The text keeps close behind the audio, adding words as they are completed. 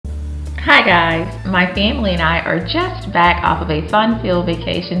Hi guys, my family and I are just back off of a fun-filled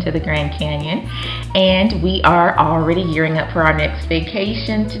vacation to the Grand Canyon, and we are already gearing up for our next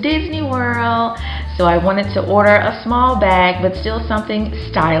vacation to Disney World. So I wanted to order a small bag but still something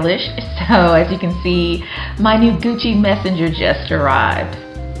stylish. So as you can see, my new Gucci messenger just arrived.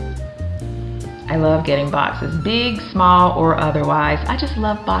 I love getting boxes, big, small, or otherwise. I just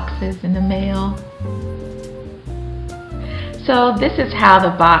love boxes in the mail. So this is how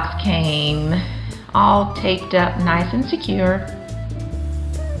the box came, all taped up nice and secure.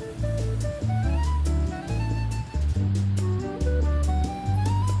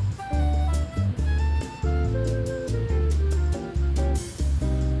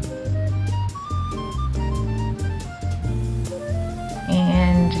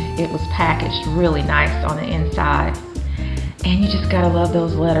 And it was packaged really nice on the inside. And you just gotta love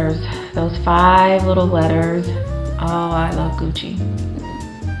those letters, those 5 little letters. Oh, I love Gucci.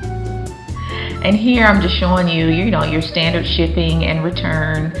 And here I'm just showing you, your standard shipping and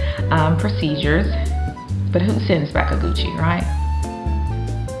return procedures. But who sends back a Gucci, right?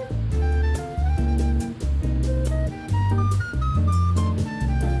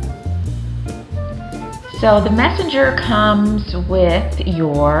 So the messenger comes with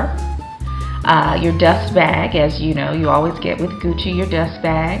your dust bag, as you know, you always get with Gucci your dust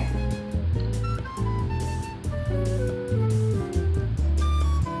bag.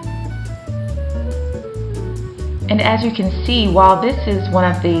 And as you can see, while this is one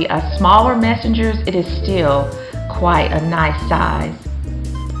of the smaller messengers, it is still quite a nice size.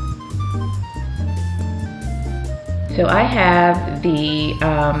 So I have the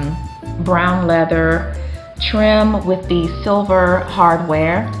brown leather trim with the silver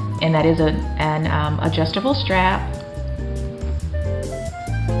hardware, and that is an adjustable strap.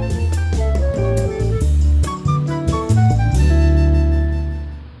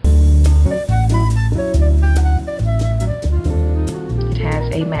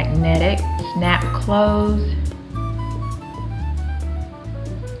 A magnetic snap close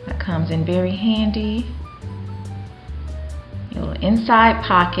that comes in very handy. A little inside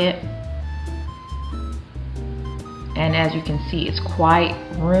pocket, and as you can see, it's quite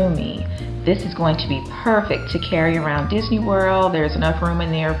roomy. This is going to be perfect to carry around Disney World. There's enough room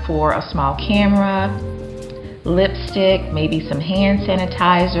in there for a small camera, lipstick, maybe some hand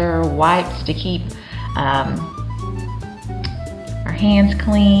sanitizer, wipes to keep our hands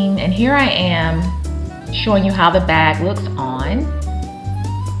clean. And here I am showing you how the bag looks on.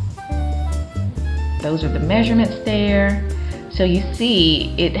 Those are the measurements there. So you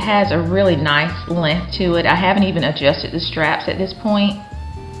see it has a really nice length to it. I haven't even adjusted the straps at this point.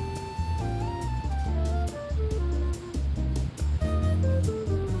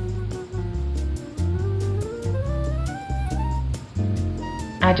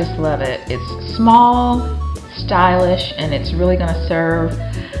 I just love it. It's small, stylish, and it's really going to serve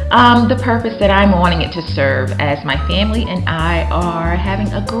the purpose that I'm wanting it to serve, as my family and I are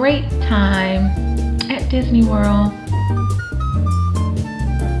having a great time at Disney World.